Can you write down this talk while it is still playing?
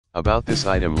About this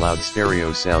item: loud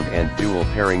stereo sound and dual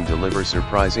pairing deliver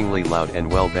surprisingly loud and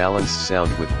well-balanced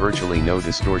sound with virtually no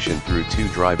distortion through two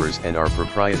drivers and our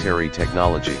proprietary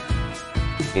technology.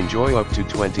 Enjoy up to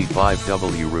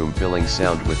 25W room-filling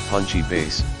sound with punchy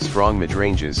bass, strong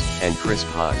mid-ranges, and crisp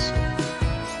highs.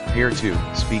 Pair two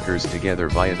speakers together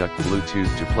via duct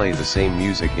Bluetooth to play the same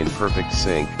music in perfect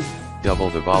sync, double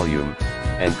the volume,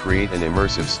 and create an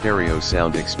immersive stereo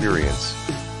sound experience.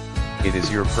 It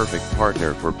is your perfect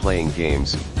partner for playing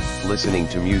games, listening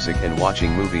to music and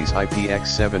watching movies.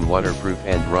 IPX7 waterproof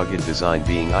and rugged design.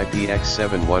 Being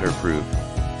IPX7 waterproof,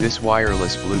 this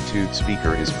wireless Bluetooth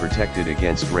speaker is protected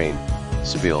against rain,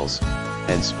 spills,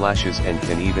 and splashes and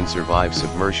can even survive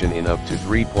submersion in up to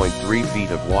 3.3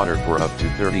 feet of water for up to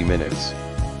 30 minutes.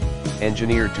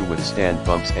 Engineered to withstand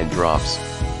bumps and drops,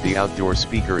 the outdoor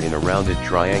speaker in a rounded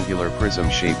triangular prism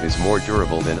shape is more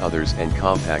durable than others and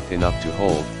compact enough to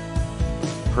hold.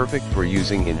 Perfect for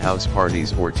using in house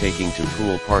parties or taking to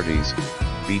pool parties,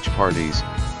 beach parties,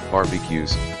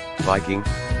 barbecues, biking,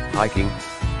 hiking,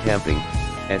 camping,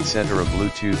 etc.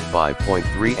 Bluetooth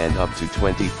 5.3 and up to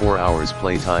 24 hours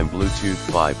playtime. Bluetooth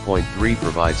 5.3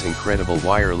 provides incredible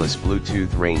wireless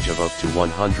Bluetooth range of up to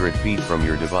 100 feet from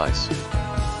your device.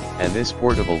 And this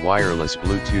portable wireless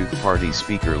Bluetooth party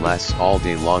speaker lasts all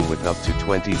day long with up to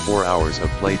 24 hours of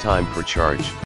playtime per charge.